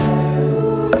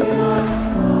The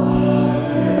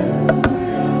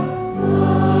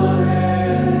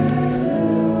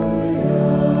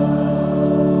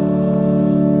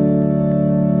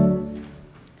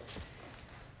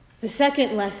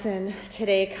second lesson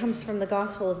today comes from the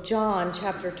Gospel of John,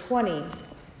 chapter 20,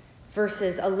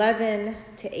 verses 11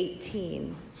 to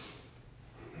 18.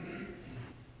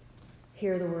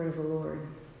 Hear the word of the Lord.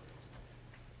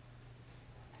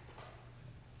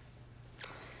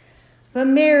 But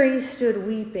Mary stood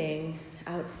weeping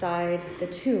outside the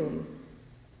tomb.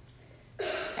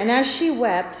 And as she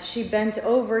wept, she bent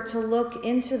over to look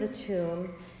into the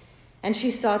tomb, and she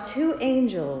saw two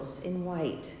angels in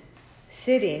white,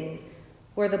 sitting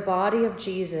where the body of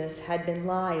Jesus had been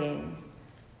lying,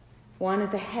 one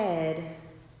at the head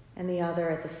and the other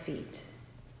at the feet.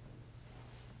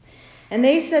 And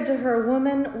they said to her,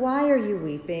 "Woman, why are you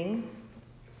weeping?"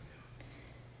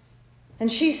 And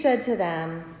she said to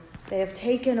them, "They have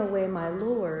taken away my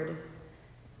Lord,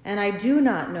 and I do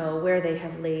not know where they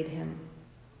have laid him."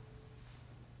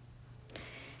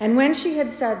 And when she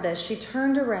had said this, she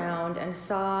turned around and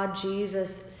saw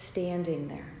Jesus standing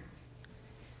there.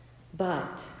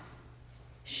 But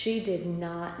she did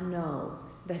not know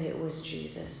that it was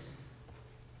Jesus.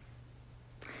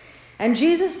 And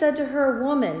Jesus said to her,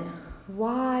 "Woman,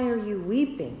 why are you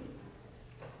weeping?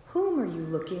 Whom are you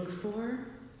looking for?"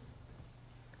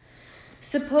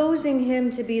 Supposing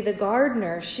him to be the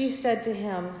gardener, she said to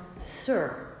him,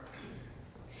 "Sir,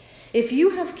 if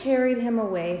you have carried him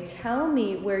away, tell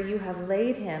me where you have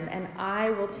laid him, and I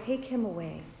will take him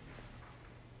away."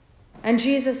 And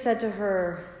Jesus said to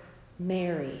her,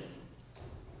 "Mary."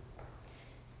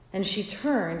 And she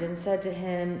turned and said to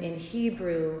him in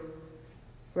Hebrew,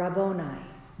 "Rabboni,"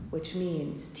 which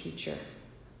means teacher.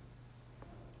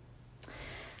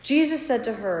 Jesus said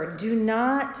to her, "Do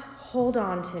not hold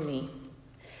on to me,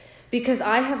 because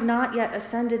I have not yet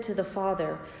ascended to the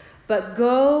Father, but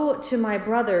go to my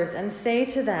brothers and say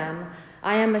to them,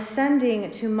 I am ascending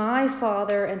to my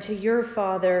Father and to your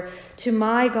Father, to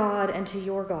my God and to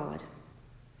your God."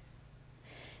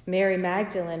 Mary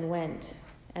Magdalene went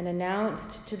and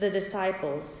announced to the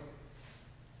disciples,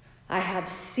 "I have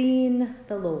seen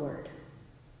the Lord."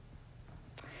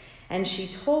 And she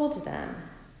told them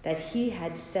that he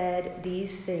had said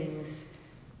these things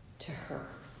to her.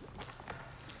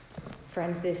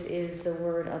 Friends, this is the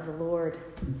word of the Lord.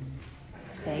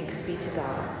 Thanks be to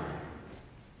God.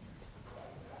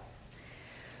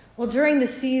 Well, during the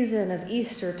season of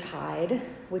Eastertide,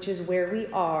 which is where we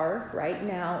are right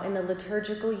now in the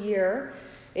liturgical year,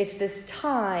 it's this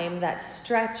time that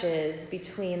stretches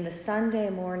between the Sunday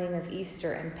morning of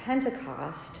Easter and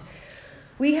Pentecost.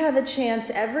 We have a chance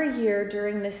every year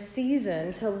during this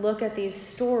season to look at these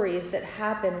stories that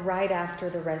happen right after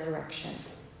the resurrection.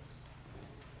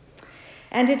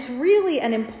 And it's really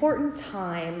an important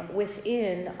time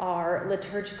within our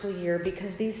liturgical year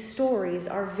because these stories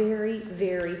are very,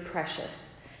 very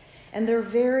precious. And they're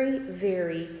very,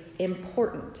 very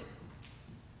important.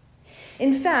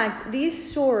 In fact,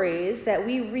 these stories that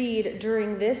we read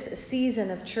during this season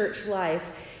of church life,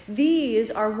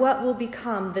 these are what will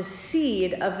become the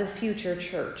seed of the future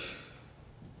church.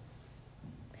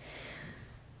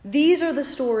 These are the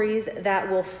stories that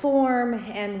will form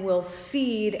and will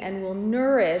feed and will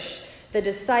nourish the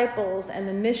disciples and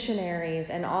the missionaries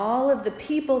and all of the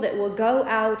people that will go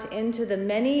out into the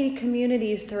many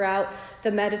communities throughout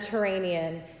the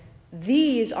Mediterranean.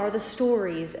 These are the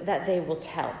stories that they will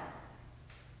tell.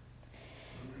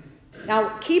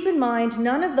 Now, keep in mind,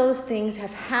 none of those things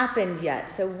have happened yet.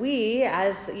 So we,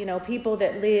 as people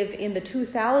that live in the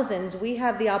 2000s, we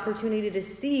have the opportunity to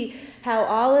see how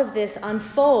all of this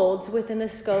unfolds within the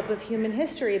scope of human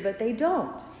history, but they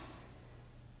don't.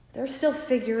 They're still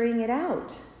figuring it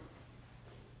out.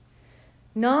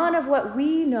 None of what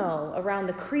we know around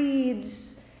the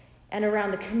creeds and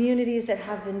around the communities that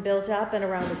have been built up and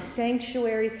around the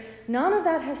sanctuaries, none of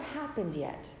that has happened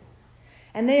yet.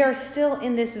 And they are still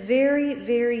in this very,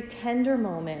 very tender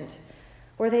moment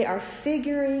where they are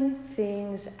figuring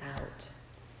things out.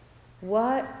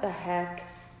 What the heck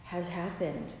has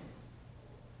happened?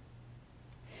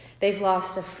 They've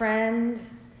lost a friend.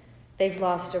 They've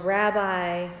lost a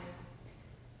rabbi.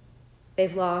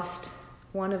 They've lost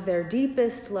one of their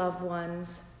deepest loved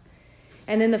ones.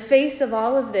 And in the face of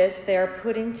all of this, they are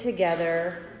putting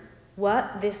together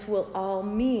what this will all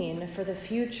mean for the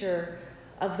future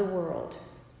of the world.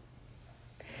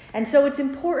 And so it's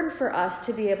important for us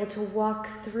to be able to walk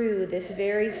through this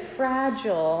very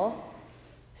fragile,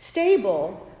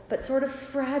 stable, but sort of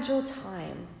fragile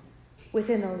time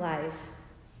within the life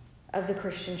of the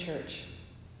Christian church.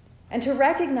 and to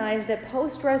recognize that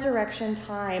post-resurrection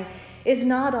time is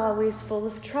not always full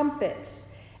of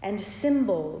trumpets and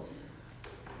cymbals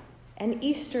and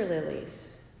Easter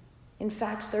lilies. In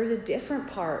fact, there's a different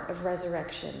part of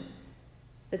resurrection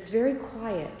that's very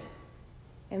quiet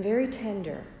and very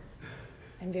tender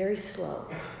and very slow.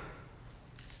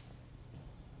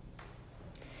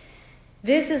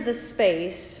 This is the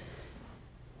space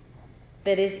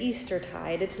that is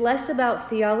Eastertide. It's less about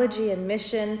theology and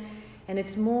mission, and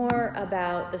it's more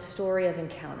about the story of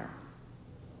encounter.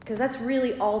 Because that's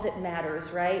really all that matters,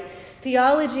 right?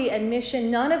 Theology and mission,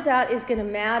 none of that is going to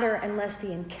matter unless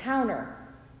the encounter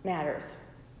matters.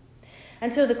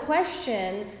 And so the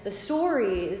question, the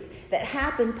stories that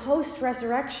happen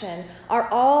post-resurrection are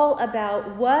all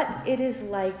about what it is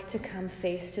like to come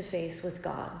face to face with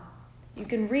God. You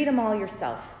can read them all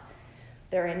yourself.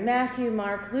 They're in Matthew,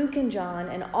 Mark, Luke, and John,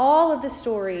 and all of the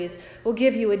stories will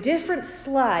give you a different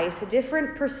slice, a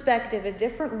different perspective, a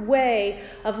different way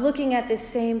of looking at this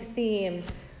same theme,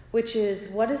 which is,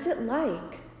 what is it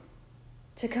like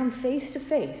to come face to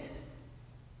face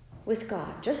with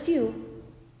God? Just you,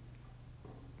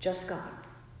 just God.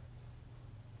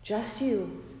 Just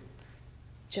you,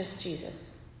 just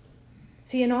Jesus.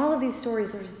 See, in all of these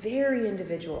stories, they're very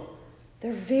individual.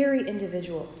 They're very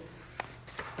individual.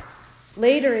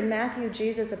 Later in Matthew,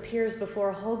 Jesus appears before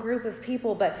a whole group of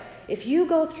people, but if you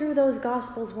go through those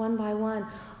Gospels one by one,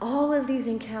 all of these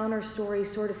encounter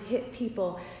stories sort of hit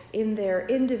people in their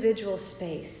individual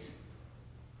space.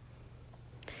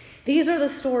 These are the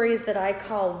stories that I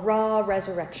call raw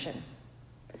resurrection.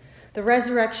 The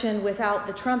resurrection without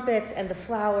the trumpets and the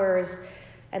flowers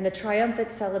and the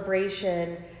triumphant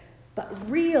celebration, but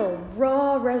real,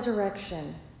 raw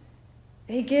resurrection.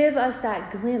 They give us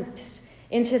that glimpse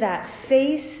into that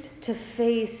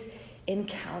face-to-face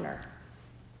encounter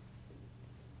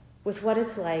with what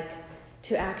it's like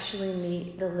to actually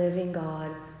meet the living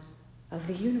God of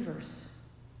the universe.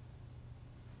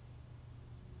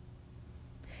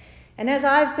 And as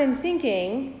I've been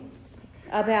thinking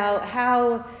about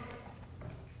how,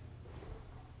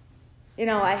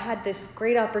 I had this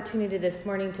great opportunity this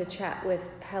morning to chat with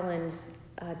Helen's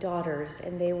daughters,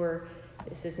 and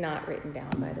this is not written down,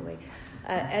 by the way,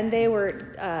 and they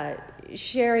were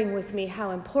sharing with me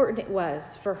how important it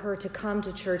was for her to come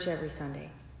to church every Sunday,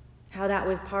 how that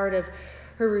was part of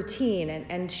her routine,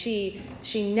 and she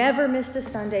never missed a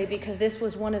Sunday because this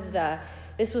was one of the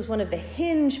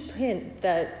linchpins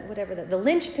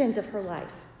of her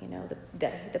life,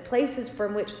 the places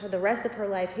from which the rest of her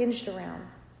life hinged around.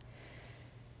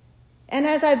 And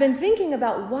as I've been thinking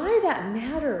about why that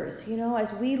matters,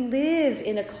 as we live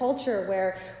in a culture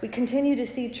where we continue to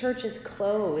see churches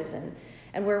close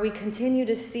and where we continue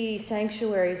to see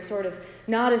sanctuaries sort of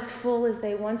not as full as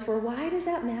they once were, why does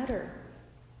that matter?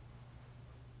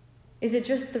 Is it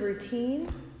just the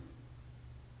routine?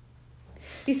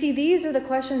 You see, these are the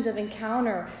questions of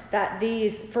encounter that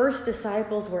these first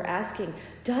disciples were asking.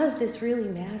 Does this really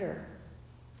matter?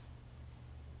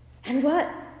 And what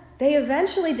they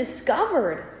eventually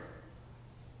discovered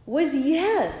was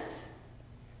yes.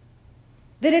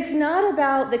 That it's not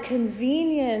about the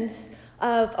convenience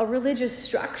of a religious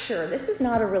structure. This is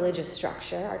not a religious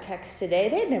structure, our text today.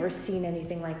 They had never seen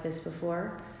anything like this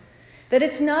before. That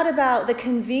it's not about the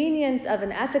convenience of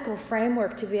an ethical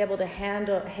framework to be able to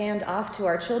hand off to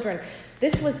our children.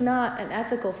 This was not an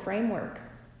ethical framework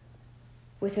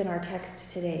within our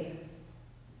text today.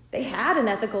 They had an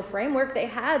ethical framework. They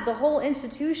had the whole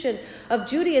institution of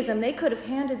Judaism. They could have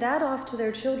handed that off to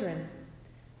their children.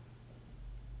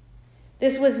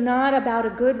 This was not about a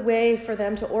good way for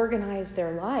them to organize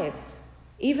their lives.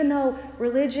 Even though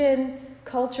religion,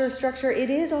 culture, structure, it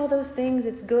is all those things.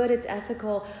 It's good, it's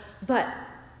ethical. But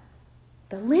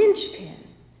the linchpin,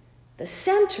 the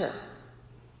center,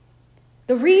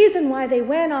 the reason why they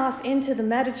went off into the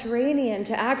Mediterranean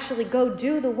to actually go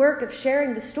do the work of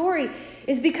sharing the story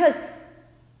is because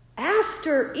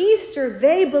after Easter,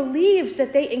 they believed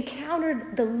that they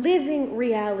encountered the living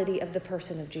reality of the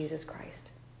person of Jesus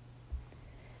Christ.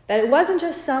 That it wasn't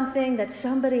just something that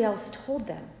somebody else told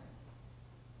them,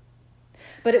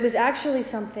 but it was actually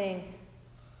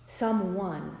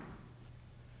someone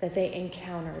that they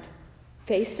encountered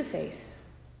face to face,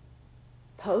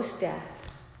 post-death,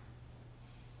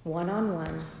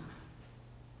 one-on-one.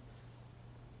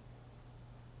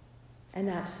 And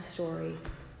that's the story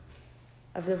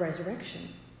of the resurrection.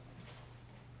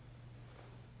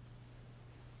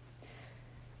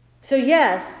 So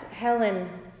yes, Helen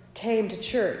came to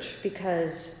church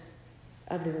because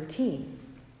of the routine.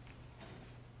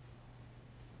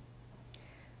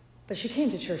 But she came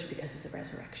to church because of the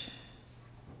resurrection.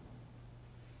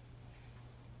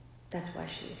 That's why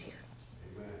she is here.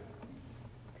 Amen.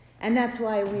 And that's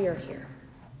why we are here.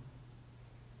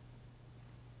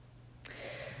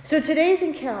 So today's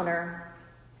encounter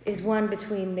is one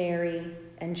between Mary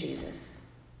and Jesus.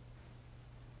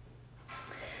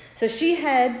 So she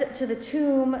heads to the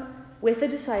tomb with the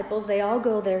disciples. They all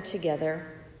go there together.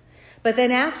 But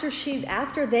then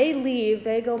after they leave,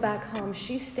 they go back home,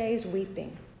 she stays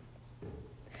weeping.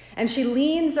 And she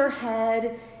leans her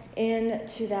head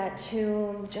into that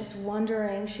tomb, just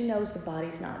wondering. She knows the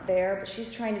body's not there, but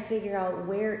she's trying to figure out,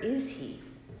 where is he?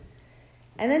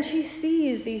 And then she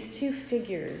sees these two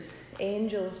figures,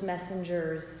 angels,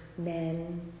 messengers,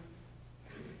 men.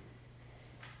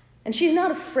 And she's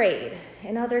not afraid.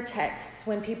 In other texts,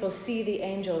 when people see the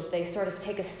angels, they sort of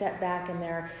take a step back and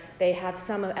they have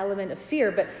some element of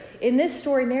fear. But in this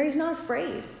story, Mary's not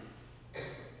afraid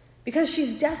because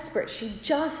she's desperate. She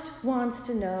just wants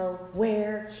to know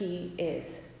where he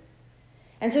is.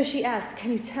 And so she asks,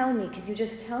 can you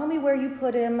just tell me where you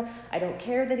put him? I don't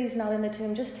care that he's not in the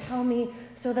tomb. Just tell me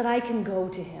so that I can go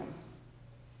to him.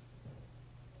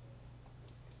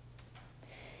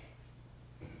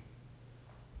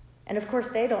 And of course,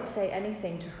 they don't say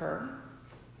anything to her.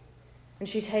 And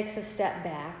she takes a step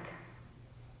back.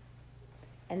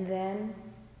 And then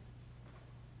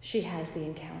she has the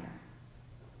encounter.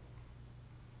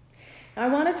 Now, I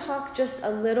want to talk just a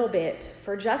little bit,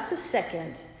 for just a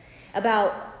second,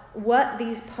 about what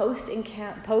these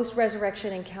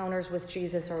post-resurrection encounters with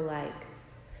Jesus are like.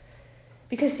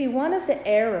 Because, see, one of the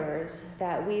errors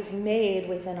that we've made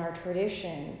within our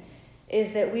tradition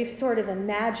is that we've sort of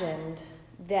imagined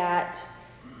that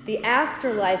the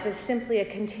afterlife is simply a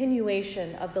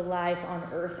continuation of the life on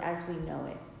earth as we know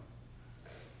it.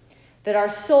 That our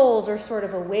souls are sort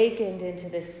of awakened into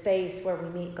this space where we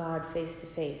meet God face to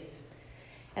face.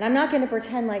 And I'm not going to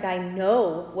pretend like I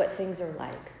know what things are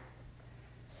like.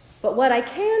 But what I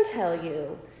can tell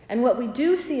you, and what we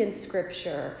do see in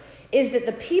Scripture, is that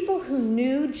the people who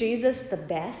knew Jesus the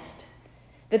best,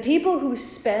 the people who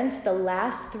spent the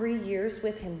last 3 years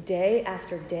with him day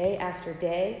after day after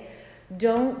day,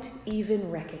 don't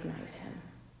even recognize him.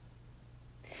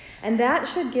 And that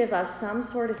should give us some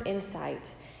sort of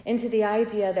insight into the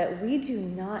idea that we do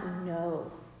not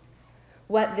know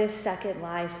what this second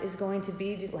life is going to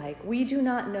be like. We do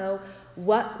not know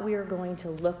what we are going to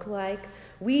look like.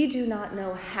 We do not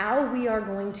know how we are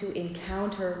going to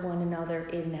encounter one another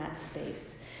in that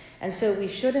space. And so we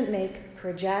shouldn't make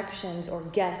projections or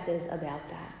guesses about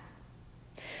that.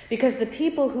 Because the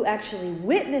people who actually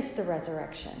witnessed the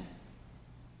resurrection,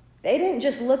 they didn't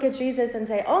just look at Jesus and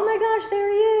say, oh my gosh, there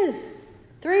he is.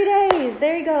 3 days,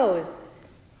 there he goes.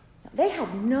 They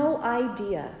had no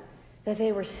idea that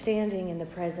they were standing in the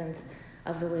presence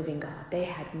of the living God. They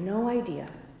had no idea.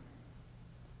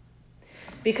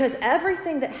 Because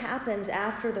everything that happens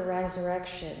after the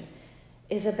resurrection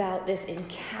is about this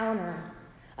encounter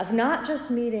of not just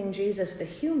meeting Jesus the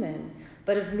human,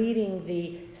 but of meeting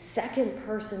the second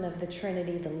person of the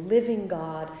Trinity, the living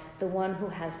God, the one who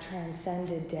has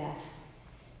transcended death.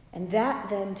 And that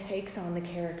then takes on the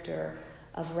character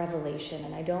of Revelation.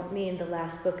 And I don't mean the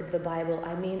last book of the Bible.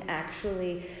 I mean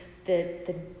actually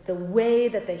the way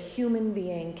that the human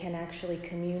being can actually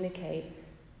communicate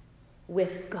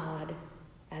with God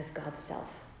as God's self.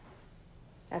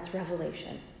 That's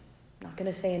Revelation. I'm not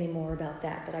going to say any more about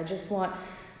that, but I just want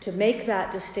to make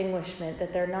that distinguishment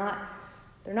that they're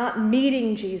not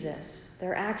meeting Jesus.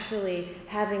 They're actually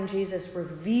having Jesus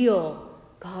reveal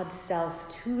God's self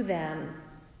to them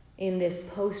in this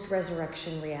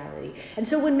post-resurrection reality. And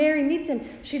so when Mary meets him,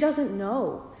 she doesn't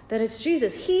know that it's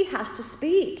Jesus. He has to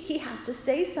speak. He has to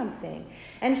say something.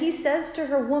 And he says to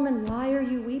her, woman, why are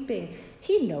you weeping?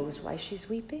 He knows why she's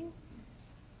weeping.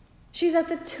 She's at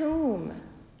the tomb.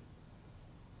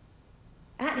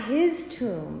 At his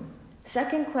tomb.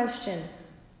 Second question,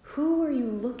 who are you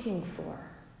looking for?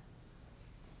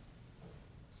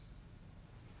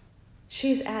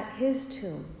 She's at his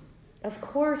tomb. Of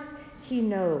course, he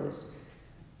knows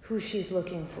who she's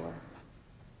looking for.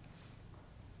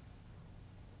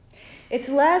 It's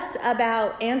less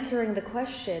about answering the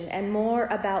question and more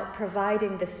about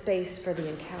providing the space for the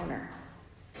encounter,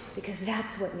 because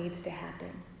that's what needs to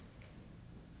happen.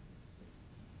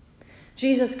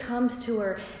 Jesus comes to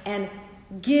her and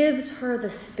gives her the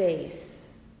space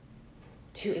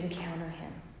to encounter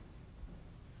him.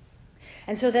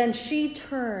 And so then she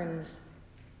turns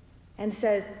and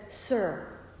says, Sir,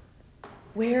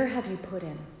 where have you put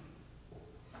him?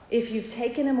 If you've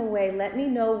taken him away, let me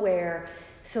know where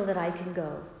so that I can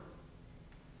go.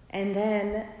 And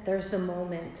then there's the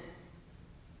moment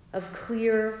of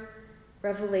clear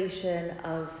revelation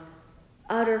of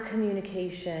utter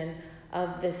communication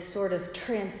of this sort of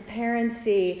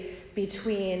transparency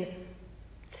between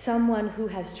someone who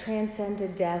has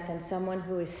transcended death and someone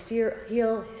who is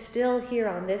still here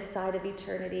on this side of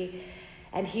eternity.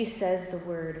 And he says the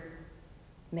word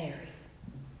Mary.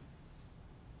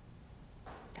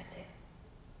 That's it.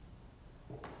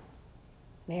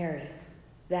 Mary.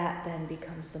 That then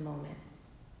becomes the moment.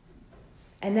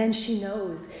 And then she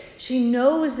knows. She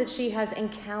knows that she has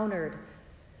encountered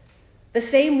the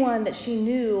same one that she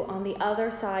knew on the other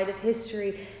side of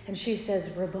history. And she says,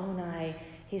 Rabboni.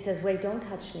 He says, wait, don't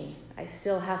touch me. I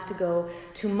still have to go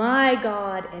to my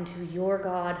God and to your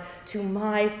God, to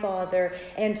my Father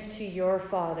and to your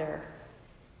Father.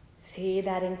 See,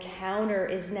 that encounter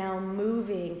is now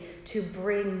moving to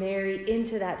bring Mary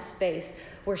into that space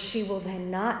where she will then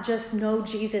not just know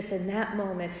Jesus in that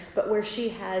moment, but where she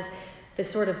has the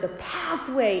sort of the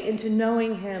pathway into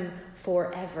knowing him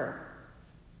forever.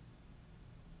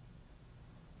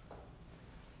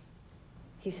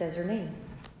 He says her name.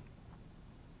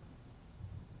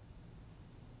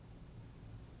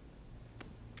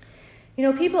 You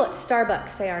know, people at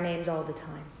Starbucks say our names all the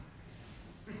time.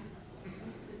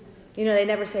 You know, they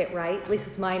never say it right, at least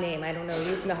with my name. I don't know,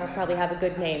 you probably have a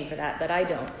good name for that, but I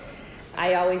don't.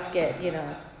 I always get,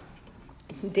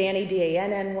 Danny,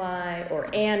 D-A-N-N-Y,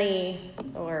 or Annie,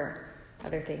 or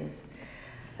other things.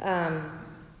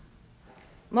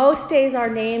 Most days our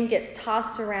name gets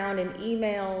tossed around in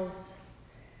emails,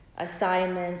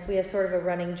 assignments. We have sort of a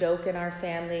running joke in our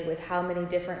family with how many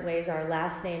different ways our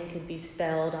last name could be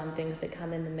spelled on things that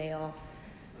come in the mail.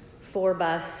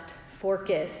 Forbust,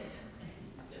 Forkus,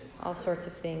 all sorts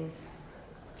of things.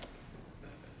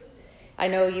 I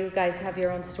know you guys have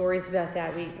your own stories about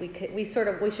that.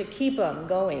 We should keep them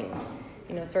going,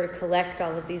 sort of collect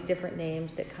all of these different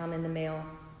names that come in the mail.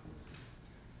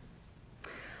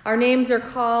 Our names are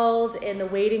called in the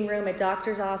waiting room at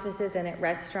doctor's offices and at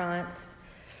restaurants.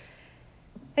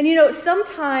 And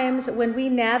sometimes when we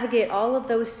navigate all of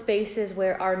those spaces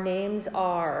where our names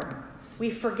are, we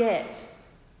forget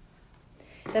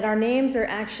that our names are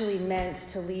actually meant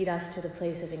to lead us to the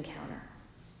place of encounter.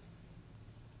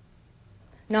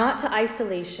 Not to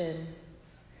isolation,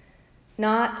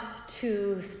 not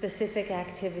to specific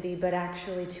activity, but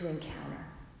actually to encounter.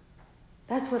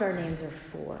 That's what our names are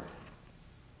for.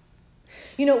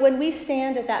 When we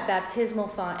stand at that baptismal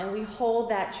font and we hold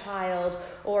that child,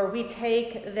 or we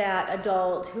take that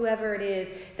adult, whoever it is,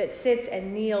 that sits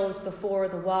and kneels before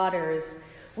the waters,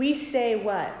 we say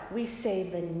what? We say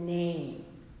the name.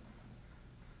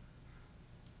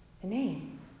 The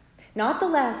name. Not the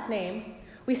last name.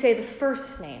 We say the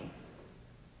first name.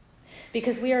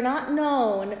 Because we are not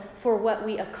known for what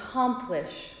we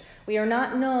accomplish. We are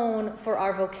not known for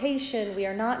our vocation. We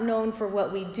are not known for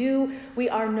what we do. We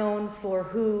are known for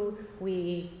who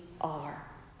we are.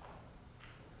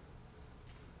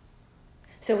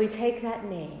 So we take that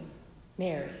name,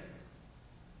 Mary.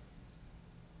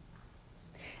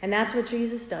 And that's what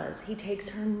Jesus does. He takes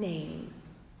her name,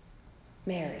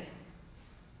 Mary.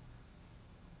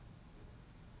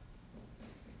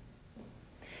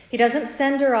 He doesn't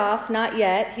send her off, not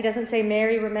yet. He doesn't say,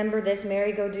 Mary, remember this.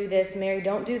 Mary, go do this. Mary,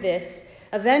 don't do this.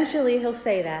 Eventually, he'll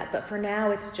say that. But for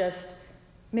now, it's just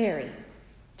Mary.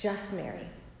 Just Mary.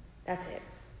 That's it.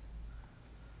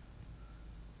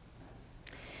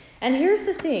 And here's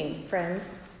the thing,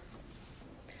 friends.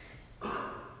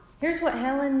 Here's what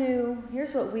Helen knew.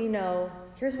 Here's what we know.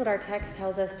 Here's what our text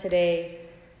tells us today.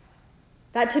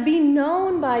 That to be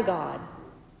known by God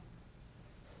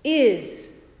is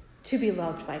to be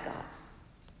loved by God.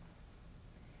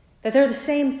 That they're the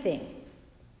same thing.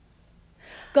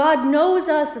 God knows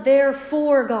us,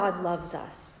 therefore God loves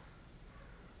us.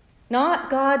 Not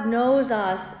God knows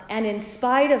us, and in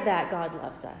spite of that, God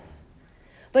loves us.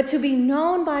 But to be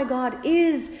known by God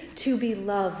is to be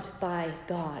loved by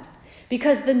God.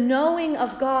 Because the knowing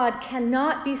of God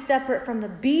cannot be separate from the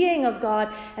being of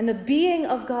God, and the being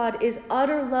of God is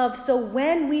utter love. So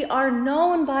when we are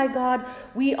known by God,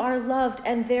 we are loved,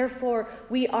 and therefore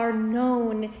we are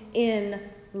known in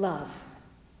love.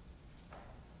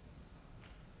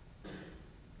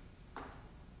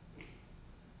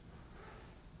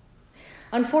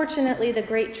 Unfortunately, the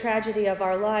great tragedy of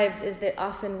our lives is that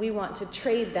often we want to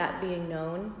trade that being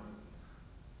known.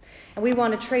 And we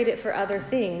want to trade it for other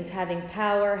things, having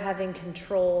power, having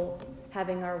control,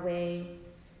 having our way.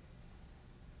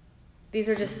 These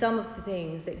are just some of the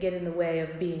things that get in the way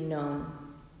of being known.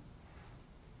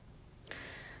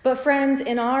 But friends,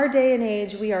 in our day and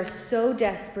age, we are so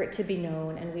desperate to be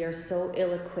known, and we are so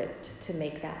ill-equipped to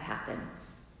make that happen.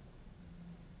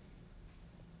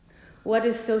 What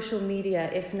is social media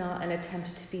if not an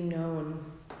attempt to be known?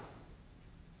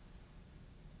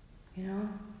 You know?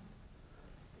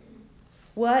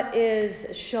 What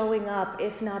is showing up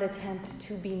if not attempt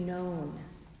to be known?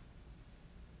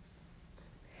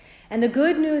 And the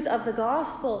good news of the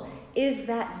gospel is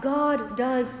that God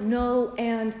does know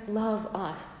and love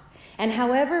us. And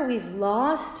however we've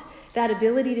lost that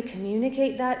ability to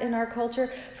communicate that in our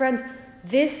culture, friends,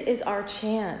 this is our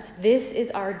chance. This is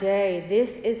our day.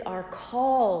 This is our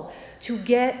call to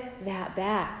get that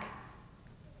back.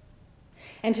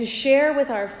 And to share with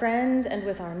our friends and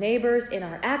with our neighbors in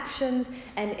our actions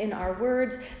and in our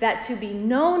words that to be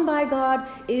known by God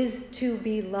is to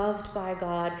be loved by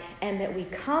God, and that we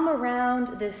come around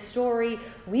this story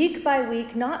week by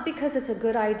week, not because it's a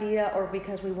good idea or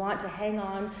because we want to hang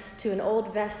on to an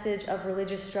old vestige of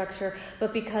religious structure,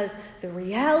 but because the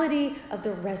reality of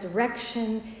the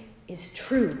resurrection is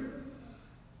true.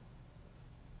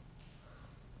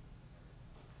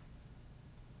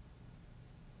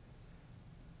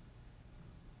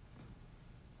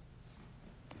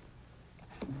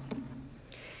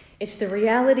 It's the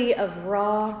reality of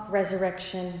raw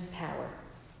resurrection power.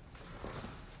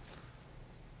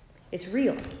 It's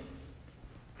real.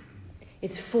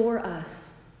 It's for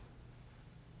us.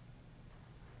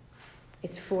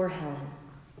 It's for Helen.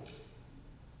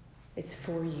 It's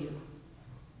for you.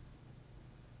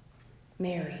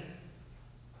 Mary,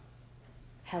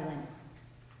 Helen,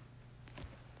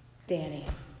 Danny.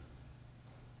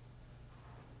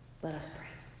 Let us pray.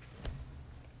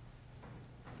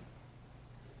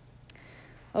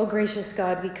 Oh, gracious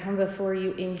God, we come before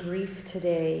you in grief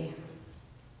today.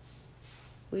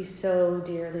 We so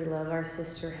dearly love our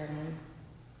sister Helen.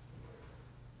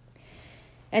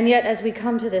 And yet, as we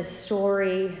come to this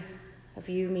story of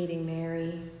you meeting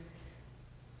Mary,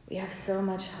 we have so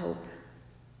much hope.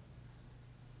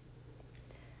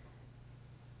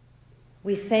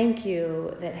 We thank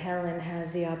you that Helen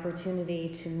has the opportunity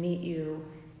to meet you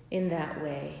in that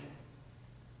way.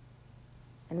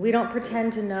 And we don't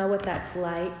pretend to know what that's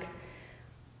like.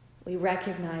 We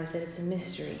recognize that it's a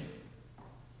mystery.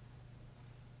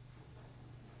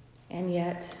 And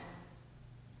yet,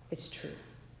 it's true.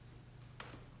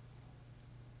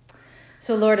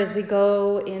 So, Lord, as we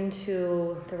go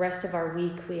into the rest of our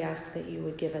week, we ask that you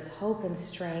would give us hope and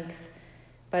strength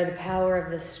by the power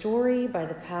of this story, by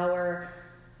the power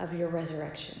of your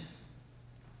resurrection.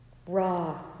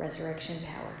 Raw resurrection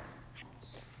power.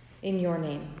 In your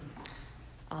name.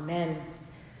 Amen.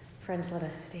 Friends, let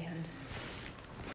us stand.